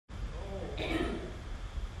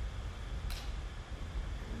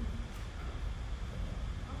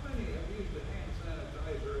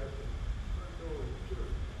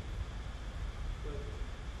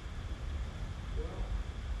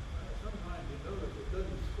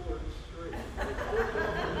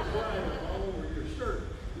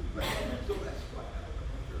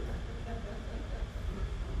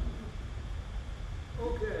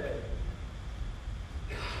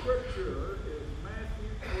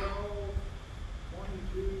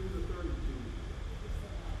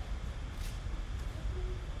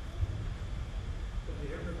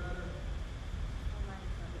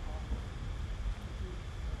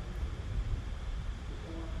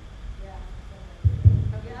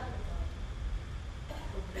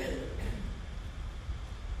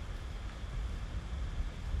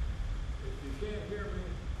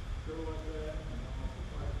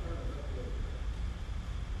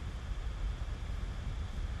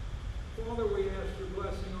Father, we ask your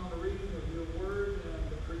blessing on the reading of your word and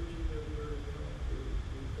the preaching of your anointed.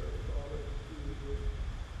 We pray, Father, that you would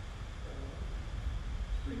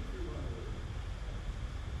speak through my word.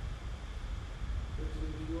 This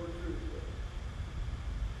is your truth, Lord.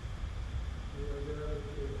 We are gathered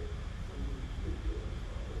here when you speak to us,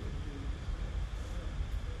 Father, in Jesus' name.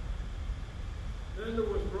 Then there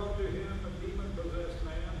was brought to him a demon-possessed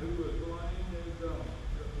man who was blind and dumb.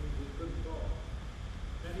 That means he couldn't talk.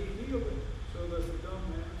 And he healed him, so that the dumb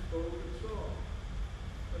man spoke and saw.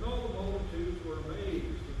 And all the multitudes were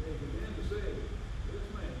amazed, and they began to say, "This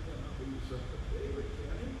man cannot be the son of David,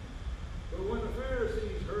 can he?" But when the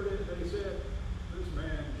Pharisees heard it, they said, "This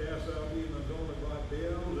man casts out demons only by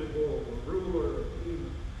Beelzebul, the ruler of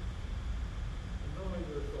demons." And knowing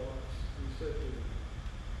their thoughts, he said to them,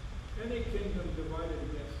 "Any kingdom divided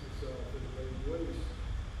against itself is laid waste,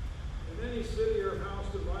 and any city or house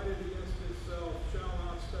divided against itself shall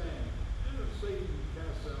not stand. And if Satan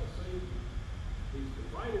casts out Satan, he's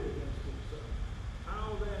divided against himself.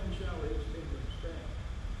 How then shall his kingdom stand?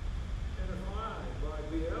 And if I, by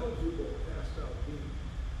Beelzebul, cast out demons,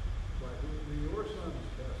 by whom do your sons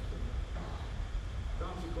cast them out?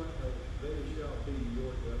 Consequently, they shall be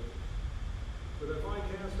your judges. But if I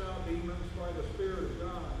cast out demons by the Spirit of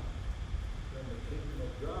God, then the kingdom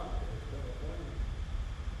of God has come upon you.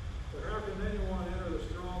 For how can anyone enter the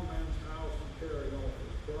strong man's house and carry off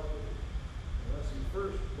his property, unless he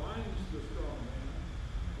first binds the strong man,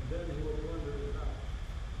 and then he will plunder his house?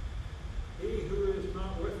 He who is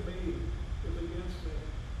not with me is against me,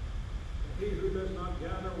 and he who does not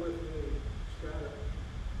gather with me scatters.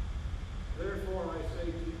 Therefore I say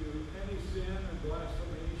to you, any sin and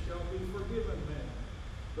blasphemy shall be forgiven men,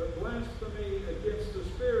 but blasphemy against the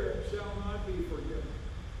Spirit shall not be forgiven.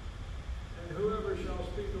 And whoever shall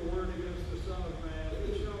speak a word against the Son of Man,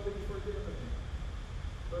 it shall be forgiven him.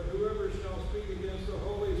 But whoever shall speak against the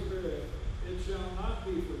Holy Spirit, it shall not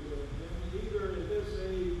be forgiven him, either in this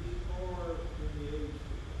age or in the age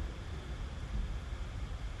to come.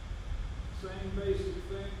 Same basic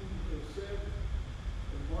thing is said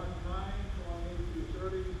in Mark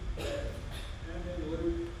 9:28-30, and in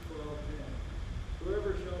Luke 12:10.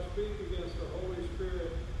 Whoever shall speak against the Holy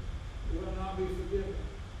Spirit will not be forgiven.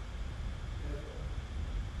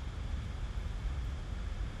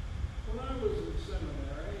 When I was in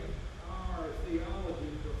seminary, our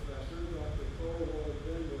theology professor, Dr. Thorwald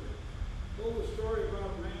Bender, told a story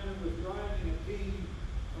about a man who was driving a team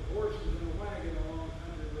of horses in a wagon along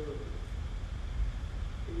country road.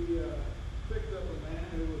 He picked up a man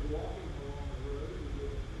who was walking along the road. He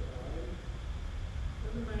gave him a ride.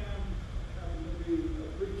 And the man happened to be a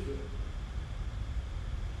preacher.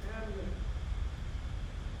 And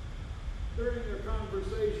during their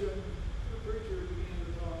conversation, the preacher began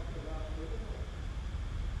to talk about the Lord.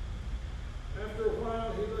 After a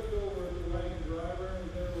while, he looked over at the wagon driver, and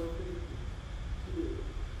there were big tears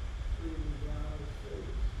streaming down his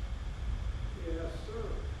face. He asked, "Sir,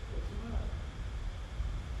 what's the matter?"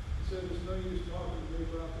 He said, "It's no use talking to me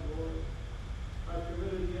about the Lord. I've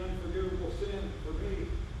committed the unforgivable sin. For me,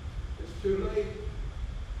 it's too late.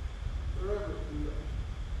 Forever too late."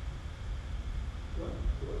 What?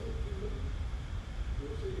 Was it too late?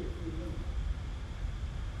 We'll see in a few minutes.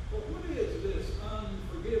 But what is this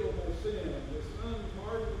unforgivable sin, this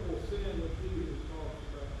unpardonable sin that Jesus talks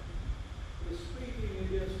about? The speaking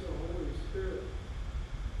against the Holy Spirit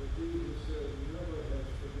that Jesus says never has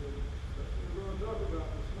forgiven. That's what we're going to talk about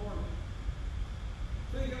this morning.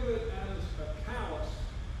 Think of it as a callus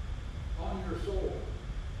on your soul.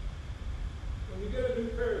 When you get a new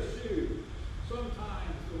pair of shoes,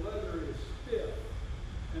 sometimes the leather is stiff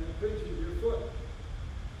and it pinches your foot.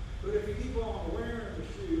 But if you keep on wearing the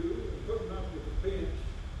shoe and putting up with the pinch,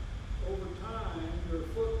 over time your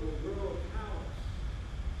foot will grow a callus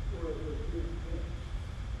where it was being pinched.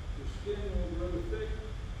 Your skin will grow thick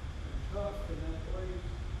and tough in that place,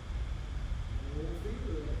 and you won't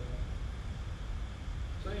feel it anymore.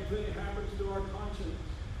 Same thing happens to our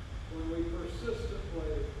conscience when we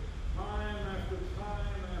persistently, time after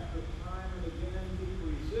time after time and again, keep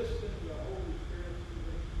resisting the Holy Spirit's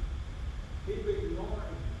conviction. Keep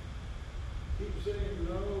ignoring Him. Keep saying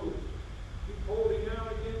no. Keep holding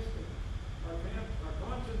out against Him. Our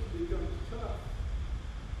conscience becomes tough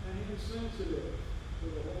and insensitive to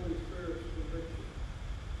the Holy Spirit's conviction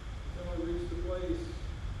until we reach the place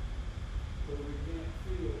where we can't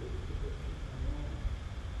feel His conviction anymore.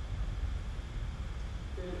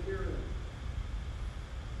 Can't hear Him.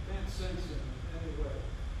 Can't sense Him in any way.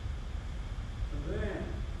 And then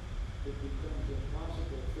it becomes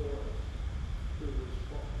impossible for us to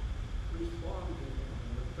respond to Him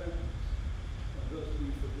in repentance and thus be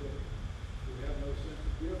forgiven.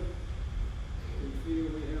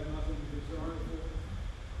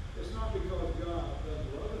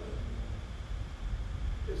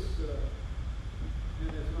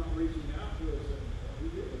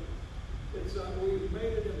 we've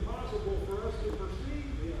made it impossible for us to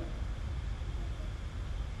perceive Him,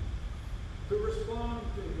 to respond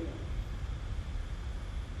to Him.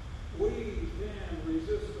 We can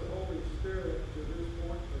resist the Holy Spirit to this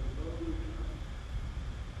point of no return.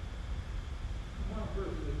 One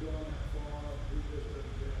person has gone that far, we just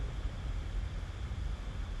doesn't get it.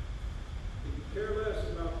 He could care less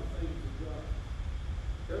about the things of God,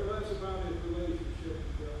 care less about his relationship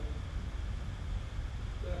with God.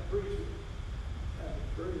 That preacher had the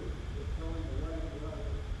privilege of telling the lame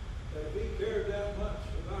brother that if he cared that much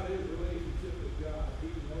about his relationship with God, he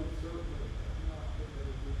most certainly had not been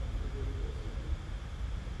able to forgive this.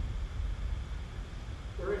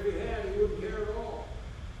 Or if he had, he wouldn't care at all.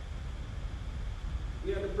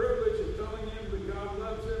 He had the privilege of telling him that God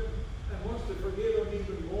loves him and wants to forgive him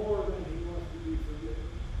even more than he wants to be forgiven.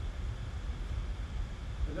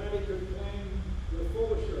 And that he could claim with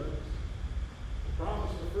full assurance the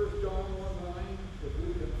promise of 1 John 1:9, if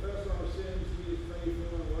we confess our sins, He is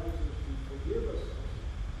faithful and righteous to forgive us our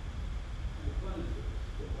sins and to cleanse us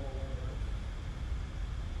from all unrighteousness.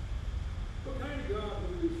 What kind of God do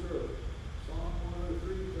we serve? Psalm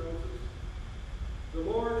 103 tells us, the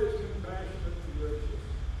Lord is compassionate and gracious,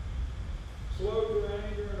 slow to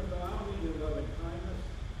anger and abounding in loving kindness.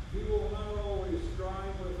 He will not always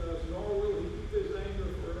strive with us, nor will He keep His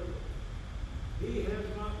anger forever. He has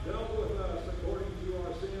not dealt with us according to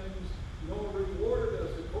our sins, nor rewarded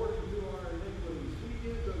us according to our iniquities. He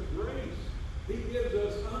gives us grace. He gives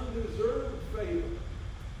us undeserved favor.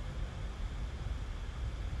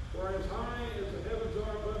 For as high as the heavens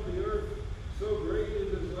are above the earth, so great is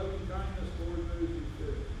His loving kindness toward those who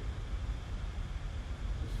fear Him.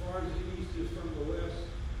 As far as the east is from the west,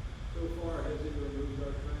 so far has He removed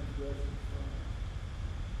our transgressions from us.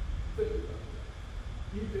 Think about that.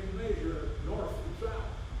 You can measure north from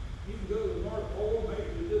south. You can go to the North Pole,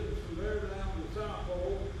 measure the distance from there down to the South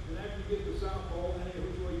Pole, and after you get to the South Pole, any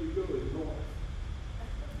which way you go is north.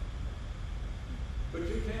 But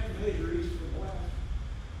you can't measure east from west.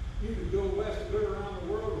 You could go west clear around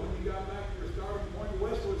the world. When you got back to your starting point,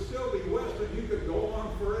 west would still be west, and you could go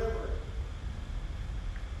on forever.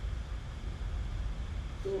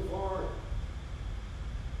 So far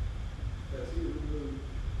as He removed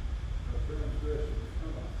our transgressions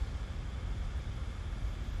from us.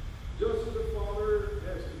 Just as the Father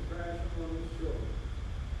has compassion on His children,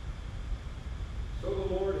 so the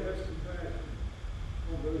Lord has compassion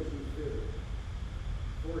on those who fear Him.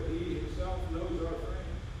 For He Himself knows our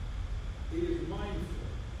frame. He is mindful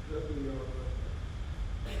that we are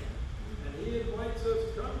afraid. And He invites us,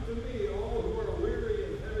 come to me, all who are weary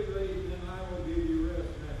and heavy laden, and I will give you rest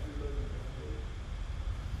after living that way.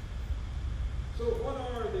 So what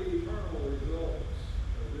are the eternal results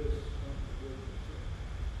of this unforgiveness?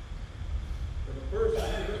 If a person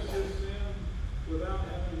commits this sin without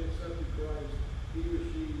having accepted Christ, he or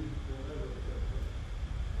she will never accept Him.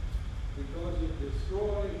 Because it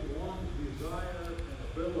destroys one's desire and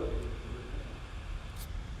ability to repent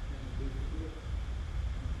and to be forgiven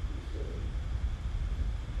and to be saved.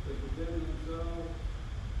 They condemn themselves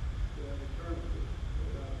to an eternity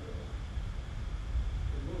without God.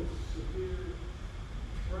 The most severe,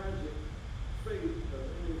 tragic fate of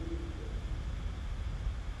any people.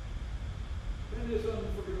 Can this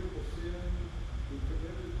unforgivable sin be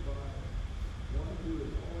committed by one who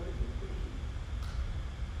is already a Christian?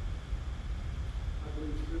 I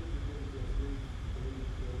believe Scripture gives us reason to believe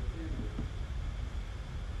that it can be.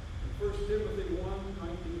 In 1 Timothy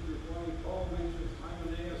 1:19-20, Paul mentions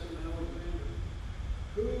Hymenaeus and Alexander,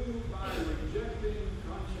 who by rejecting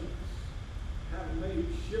conscience have made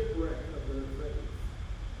shipwreck of their faith.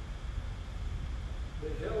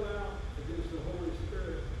 They held out against the Holy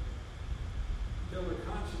Spirit until their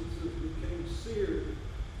consciences became seared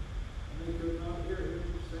and they could not hear Him,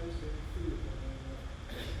 sense Him, feel Him anymore.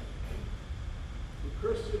 Do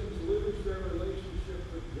Christians lose their relationship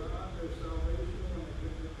with God, their salvation, when they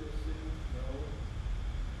commit this sin? No.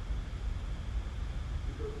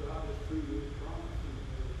 Because God has treated His promises in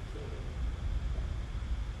their children.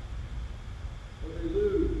 What they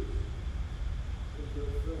lose is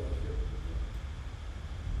their fellowship with Him.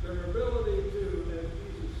 Their ability to, as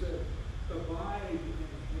Jesus said, abide in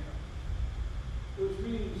Him, which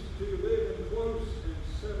means to live in close and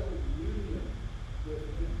settled union with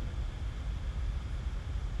Him.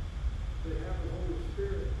 They have the Holy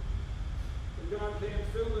Spirit. But God can't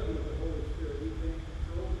fill them with the Holy Spirit. He can't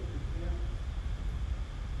control them. He can't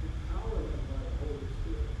empower them by the Holy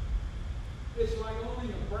Spirit. It's like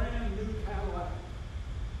owning a brand new Cadillac,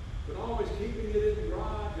 but always keeping it in the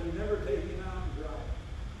garage and never taking it out and driving.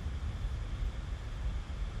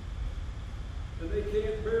 And they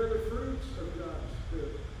can't bear the fruits of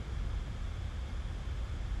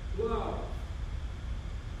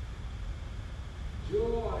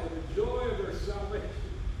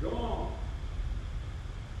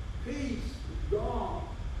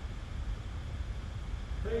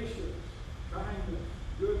patience, kindness,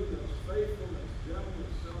 goodness, faithfulness,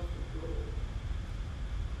 gentleness, self-control.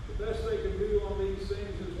 The best they can do on these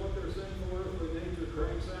things is what their sinful earthly nature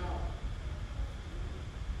cranks out.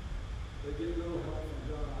 They get no help from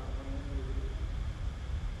God.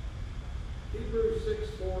 Hebrews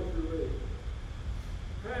 6:4-8.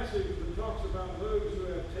 Passage that talks about those who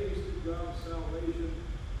have tasted God's salvation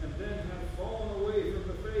and then have fallen away from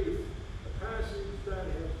the faith. A passage that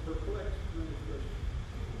has perplexed many Christians.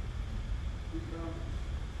 Becomes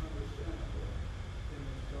understandable in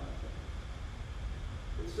this context.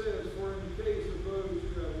 It says, for in the case of those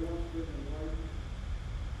who have once been enlightened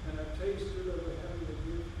and have tasted of the heavenly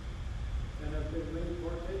gift and have been made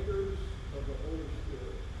partakers of the Holy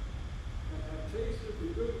Spirit and have tasted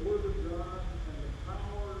the good word of God and the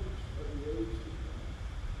powers of the age to come,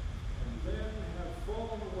 and then have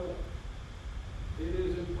fallen away, it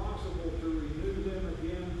is impossible to renew them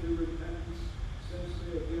again to repentance, since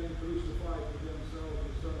they again crucified to themselves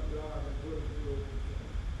the Son of God and put him to open shame.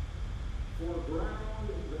 For ground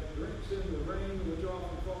that drinks in the rain which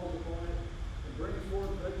often falls upon it, and brings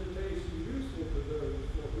forth vegetation useful to those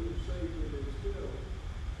for whose sake it is still,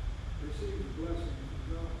 receives blessing from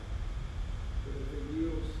God. But if it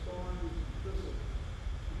yields thorns and thistles,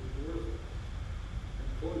 it is worthless, and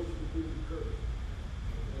close to being cursed,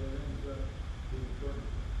 and it ends up being burned.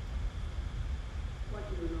 I'd like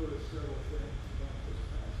you to notice several things about this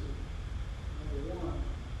passage. Number one,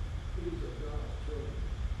 these are God's children.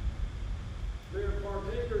 They are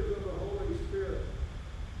partakers of the Holy Spirit.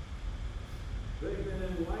 They've been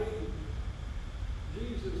enlightened.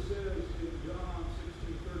 Jesus says in John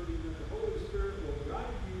 16:13 that the Holy Spirit will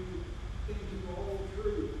guide you into all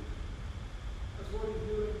truth. That's what he's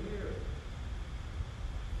doing here.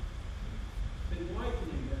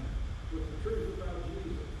 Enlightening them with the truth about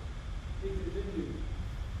Jesus. He continues,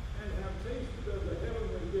 and have tasted of the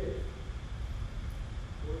heavenly gift.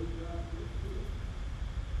 What is God's gift to you?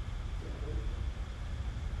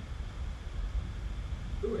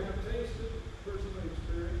 Who have tasted, personally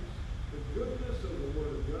experienced, the goodness of the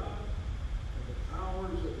Word of God and the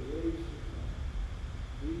powers of the age to come.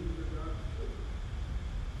 These are God's children.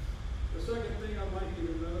 The second thing I'd like you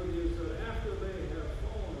to note is that after they have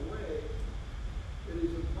fallen away, it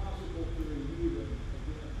is impossible to renew them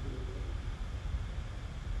again to the faith.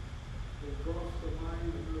 They cross the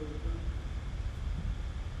line of no return.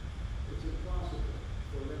 It's impossible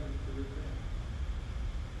for them to repent.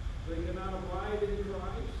 They cannot abide in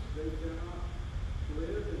Christ. They cannot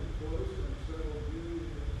live in close and settled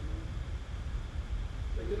union with Him.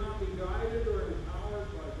 They cannot be guided or empowered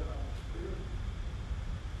by God's Spirit.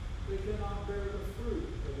 They cannot bear the fruit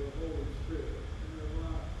of the Holy Spirit in their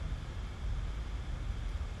lives.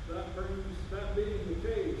 That being the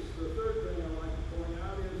case, the third thing I'd like to point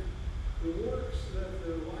out is the works that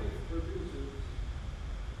their life produces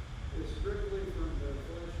is strictly from their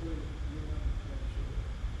fleshly human nature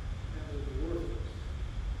and is worthless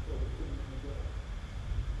for the kingdom of God.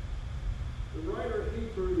 The writer of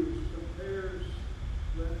Hebrews compares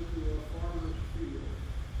them to a farmer's field,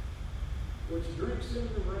 which drinks in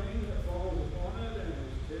the rain that falls upon it and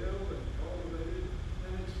is tilled and cultivated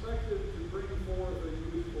and expected to bring forth a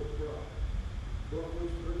useful crop, but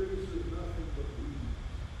which produces nothing but weeds,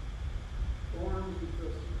 thorns and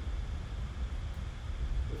thistles.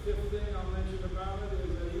 The fifth thing I'll mention about it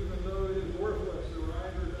is that even though it is worthless, the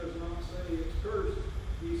writer does not say it's cursed.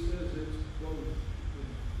 He says it's close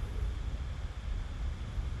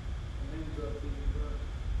and ends up being burned.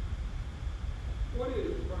 What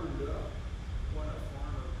is burned up when a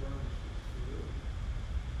farmer burns his field?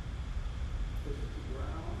 Is it the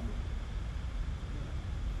ground? No.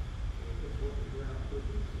 It's what the ground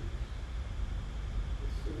produces.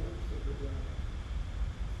 It's the works of the ground.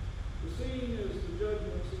 The scene is the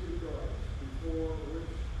judgment seat of Christ, before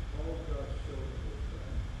which all God's children will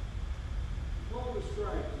stand. Paul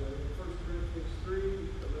describes it in 1 Corinthians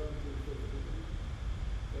 3:11-15,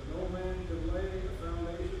 that no man can lay a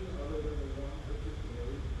foundation other than the one which is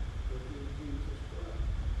laid, which is Jesus Christ.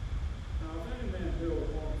 Now, if any man build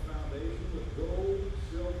upon a foundation with gold,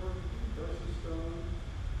 silver, precious stones,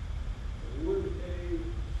 wood, hay,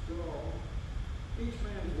 straw, each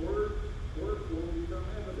man's work will become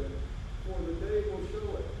evident, for the day will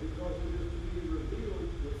show it, because it is to be revealed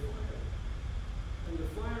with fire. And the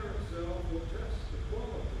fire itself will test the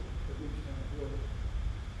quality of each man's work.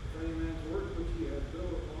 If any man's work which he has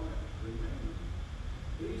built upon it remains,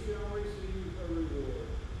 he shall receive a reward.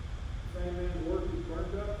 If any man's work is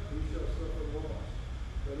burned up, he shall suffer loss.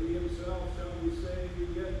 But he himself shall be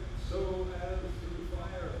saved, yet so as through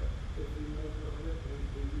fire, if he may permit me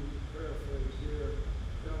to use a paraphrase here,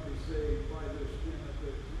 shall be saved by their skin at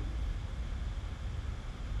their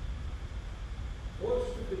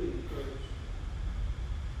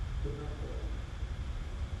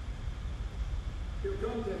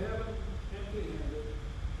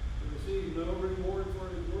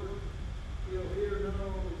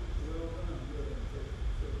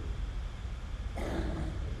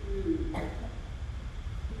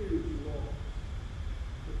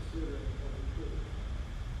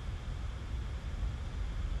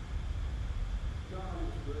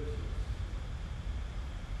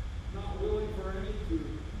for any to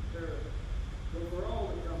perish, but for all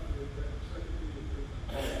to come to repentance. 2 Peter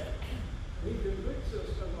 3:9. He convicts us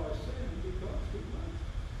of our sin because he loves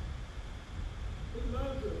us. He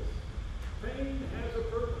loves us. Pain has a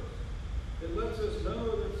purpose. It lets us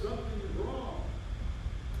know that something is wrong,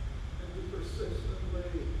 and to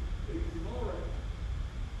persistently ignore it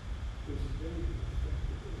is dangerous thing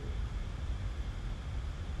to do.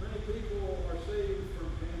 Many people are saved from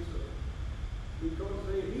cancer because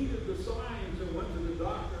they heeded the signs and went to the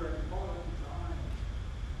doctor and caught it in time.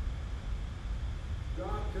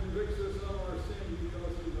 God convicts us of our sin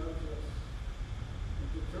because he loves us. And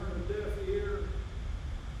to turn a deaf ear,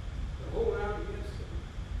 to hold out against him,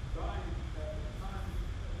 time after time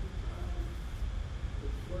after time,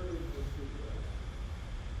 is flirting with his love.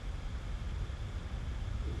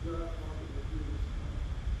 Is God talking with you this morning?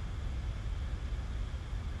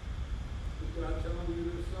 Is God telling you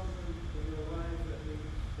there's something in your life that needs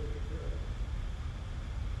to be care of,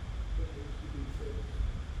 that needs to be fixed?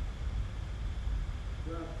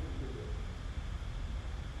 God can do it.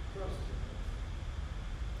 Trust him.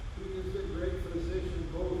 He is the great physician,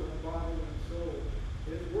 both in body and soul.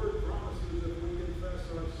 His word promises if we confess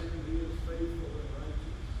our sin, he is faithful and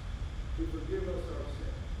righteous to forgive us our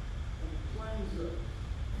sin and cleanse us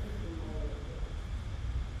from all unrighteousness.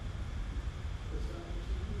 Is that what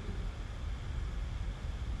you need?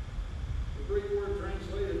 The Greek word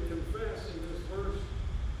translated confess in this verse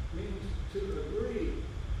means to agree,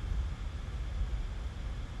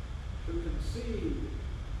 to concede,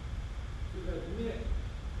 to admit,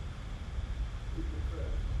 to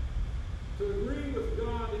confess. To agree with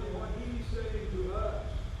God in what he's saying to us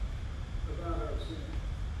about our sin.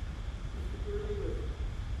 Just agree with him.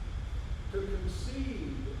 To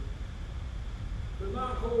concede. To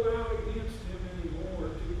not hold out against him anymore.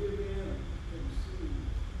 To give in and concede.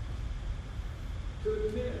 To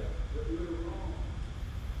admit that we're wrong.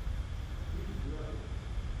 He's right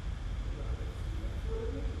about it. That's what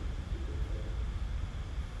it means.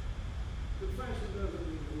 Confession doesn't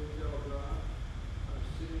mean we tell God our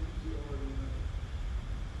sins he already knows.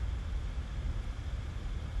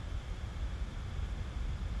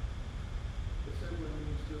 It simply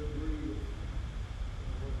means to agree with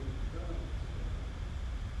what we've done.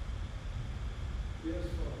 Yes,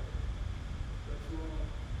 Father, that's wrong.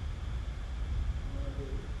 I do.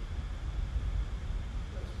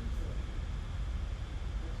 That's confession.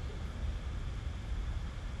 That's confession.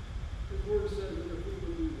 His word says that if we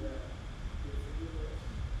will do that, he'll forgive us.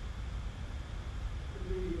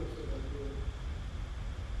 Forgive us of our guilt.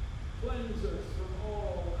 Cleanse us from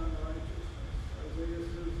all unrighteousness. Isaiah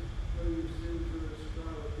says, though your sins are as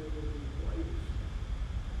scarlet, they will be white as snow.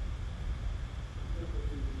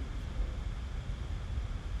 Iniquity is as snow.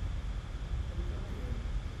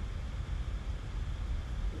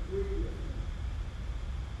 Agree with him.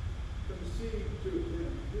 Concede to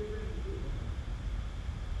him. Give in to him.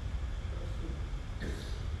 Trust him.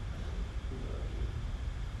 He loves you.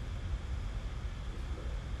 Let's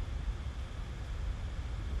pray.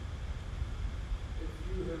 If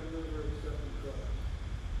you have never accepted Christ,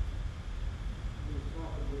 we were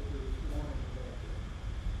talking with you this morning about that.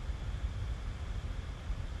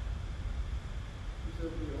 He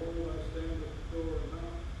said, behold, I stand at the door and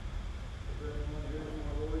knock. If anyone hears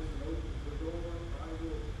my voice and opens the door, I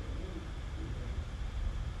will come in to him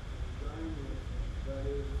and dine with him. That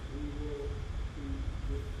is, we will be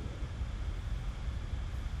with him.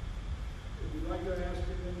 If you'd like to ask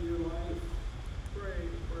him into your life, pray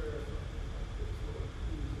a prayer something like this. Lord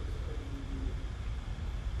Jesus, I need you.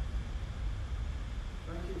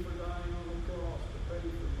 Thank you for dying on the cross to pay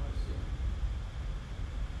for my sin.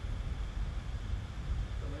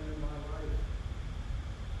 Come in my life.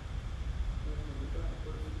 Make me the kind of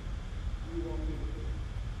person you want me to be.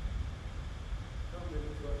 Help me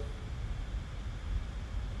to trust you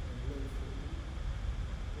and live for you.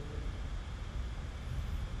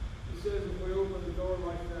 He says if we open the door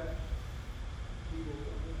like that, he will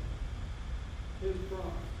come in. His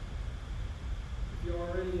promise. If you're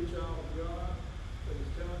already a child of God, that is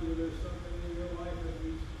telling you there's something in your life that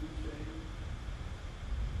needs to be changed,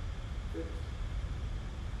 fixed,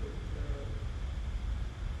 taken care of.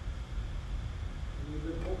 And you've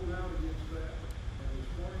been holding out against that, and this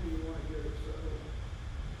morning you want to get it settled.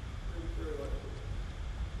 Pray prayer like this.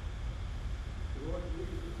 Lord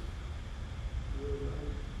Jesus, you're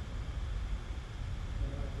right.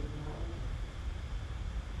 And I've been wrong.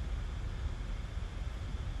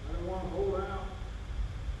 I don't want to hold out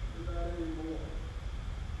to that anymore.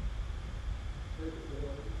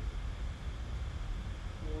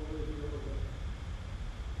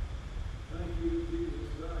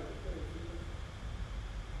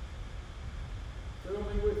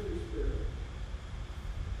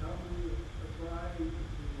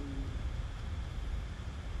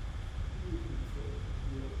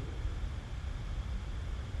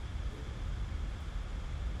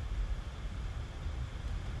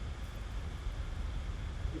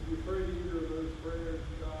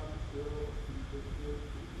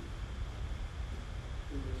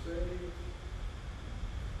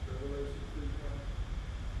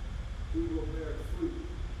 people of